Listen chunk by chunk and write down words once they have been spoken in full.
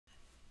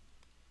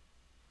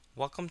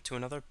Welcome to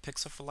another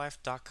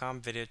pixelforlife.com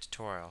video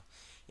tutorial.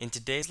 In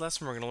today's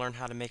lesson we're going to learn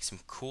how to make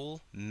some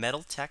cool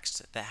metal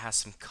text that has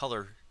some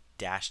color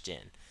dashed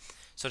in.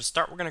 So to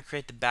start we're going to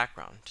create the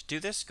background. To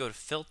do this go to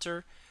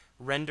Filter,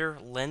 Render,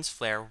 Lens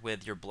Flare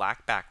with your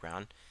black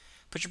background.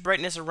 Put your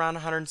brightness around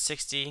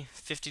 160,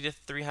 50 to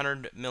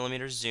 300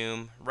 millimeters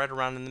zoom, right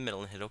around in the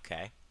middle and hit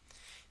OK.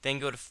 Then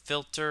go to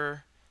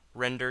Filter,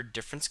 Render,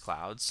 Difference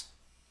Clouds.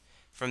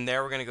 From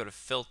there, we're going to go to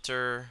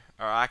Filter,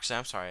 or actually,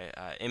 I'm sorry,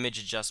 Image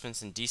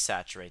Adjustments and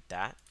desaturate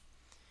that.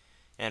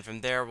 And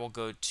from there, we'll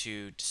go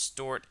to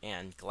Distort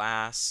and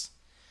Glass.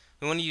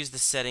 We want to use the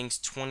settings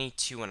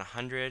 22 and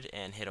 100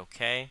 and hit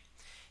OK.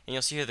 And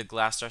you'll see here the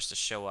glass starts to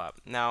show up.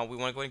 Now, we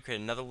want to go ahead and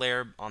create another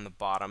layer on the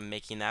bottom,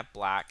 making that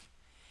black.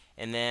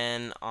 And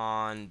then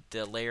on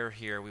the layer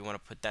here, we want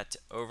to put that to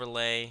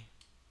overlay,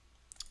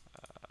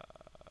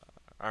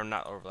 or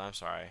not overlay, I'm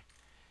sorry.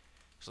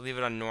 So leave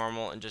it on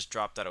normal and just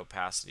drop that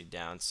opacity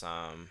down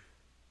some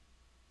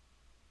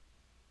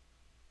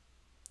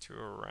to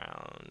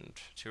around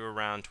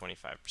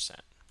 25%.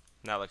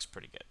 That looks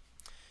pretty good.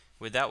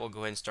 With that, we'll go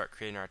ahead and start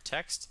creating our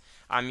text.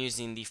 I'm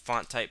using the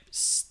font type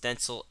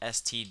Stencil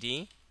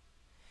STD,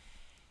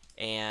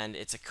 and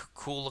it's a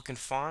cool looking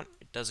font.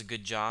 It does a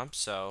good job,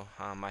 so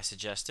I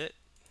suggest it.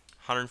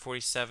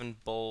 147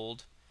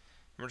 bold.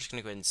 We're just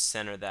going to go ahead and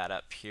center that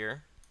up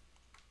here.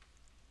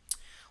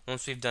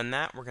 Once we've done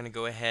that, we're going to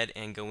go ahead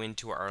and go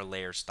into our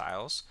layer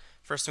styles.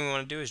 First thing we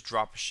want to do is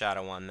drop a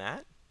shadow on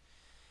that.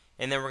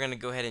 And then we're going to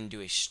go ahead and do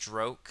a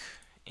stroke.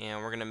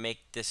 And we're going to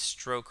make this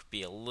stroke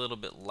be a little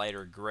bit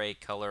lighter gray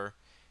color,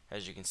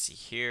 as you can see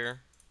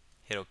here.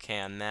 Hit OK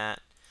on that.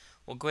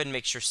 We'll go ahead and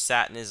make sure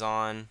satin is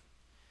on.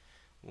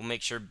 We'll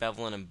make sure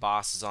bevel and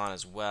emboss is on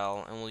as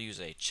well. And we'll use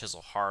a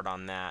chisel hard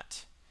on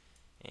that.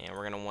 And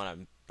we're going to want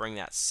to bring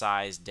that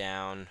size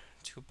down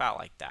to about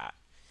like that.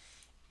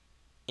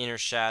 Inner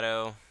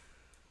shadow,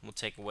 we'll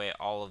take away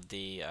all of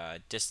the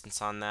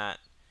distance on that.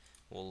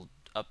 We'll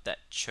up that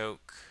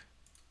choke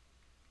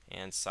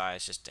and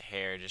size just a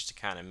hair, just to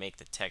kind of make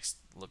the text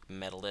look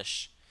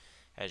metalish,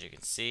 as you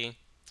can see.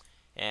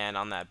 And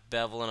on that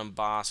bevel and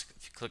emboss,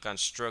 if you click on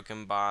stroke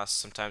emboss,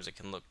 sometimes it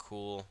can look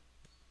cool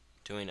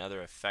doing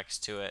other effects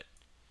to it.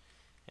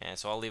 And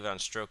so I'll leave it on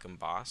stroke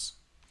emboss.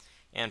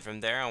 And from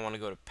there I want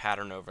to go to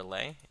pattern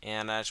overlay,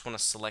 and I just want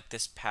to select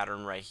this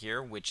pattern right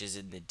here, which is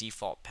in the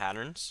default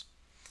patterns.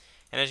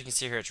 And as you can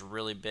see here, it's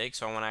really big,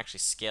 so I want to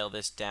actually scale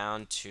this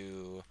down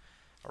to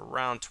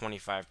around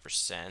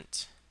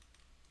 25%.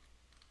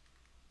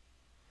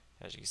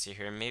 As you can see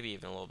here, maybe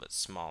even a little bit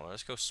smaller.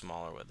 Let's go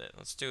smaller with it.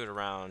 Let's do it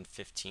around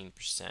 15%.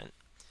 And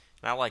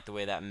I like the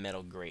way that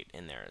metal grate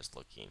in there is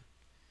looking.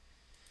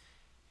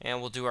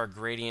 And we'll do our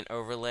gradient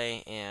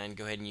overlay and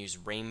go ahead and use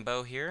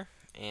rainbow here.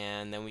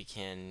 And then we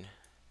can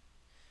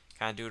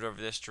kind of do it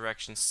over this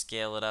direction,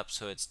 scale it up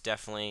so it's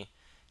definitely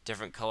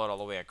different colored all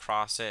the way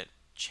across it.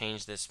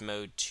 Change this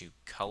mode to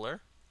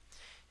color,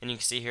 and you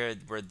can see here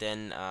we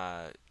then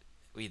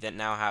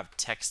now have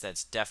text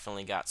that's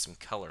definitely got some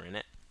color in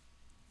it.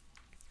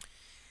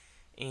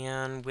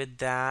 And with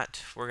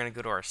that, we're going to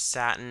go to our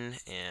satin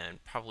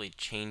and probably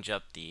change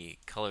up the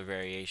color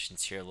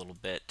variations here a little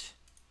bit,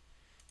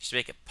 just to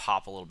make it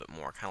pop a little bit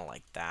more, kind of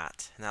like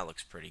that, and that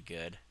looks pretty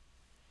good.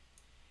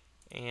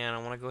 And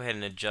I want to go ahead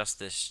and adjust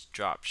this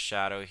drop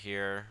shadow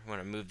here. I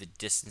want to move the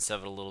distance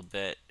of it a little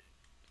bit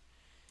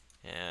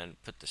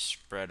and put the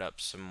spread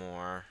up some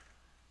more.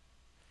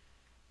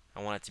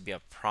 I want it to be a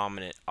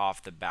prominent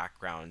off the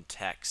background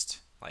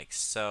text, like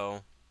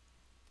so.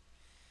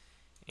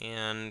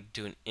 And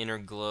do an inner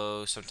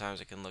glow.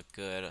 Sometimes it can look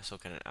good, so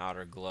can an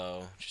outer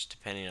glow, just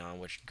depending on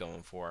what you're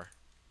going for.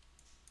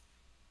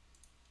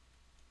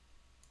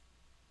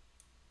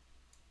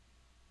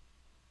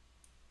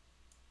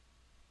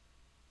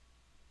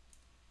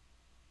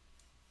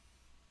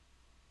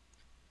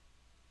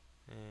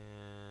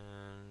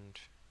 And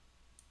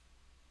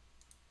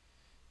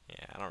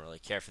yeah, I don't really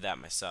care for that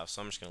myself,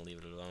 so I'm just going to leave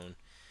it alone.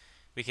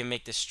 We can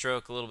make the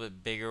stroke a little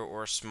bit bigger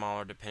or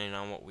smaller depending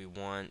on what we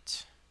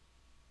want.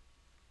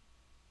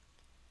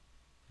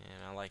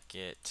 And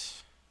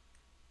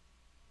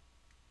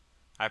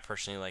I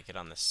personally like it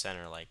on the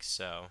center like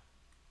so.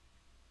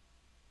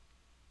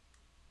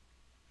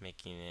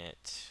 Making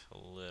it a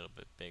little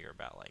bit bigger,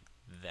 about like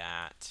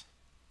that.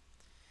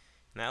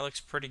 And that looks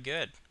pretty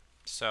good.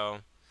 So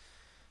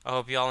I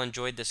hope you all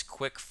enjoyed this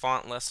quick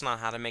font lesson on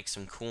how to make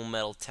some cool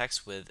metal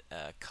text with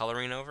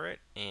coloring over it,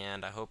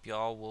 and I hope you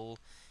all will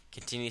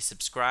continue to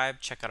subscribe,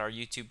 check out our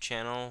YouTube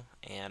channel,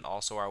 and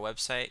also our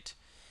website,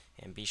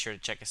 and be sure to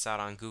check us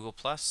out on Google+,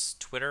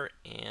 Twitter,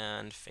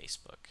 and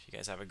Facebook. You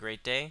guys have a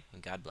great day,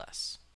 and God bless.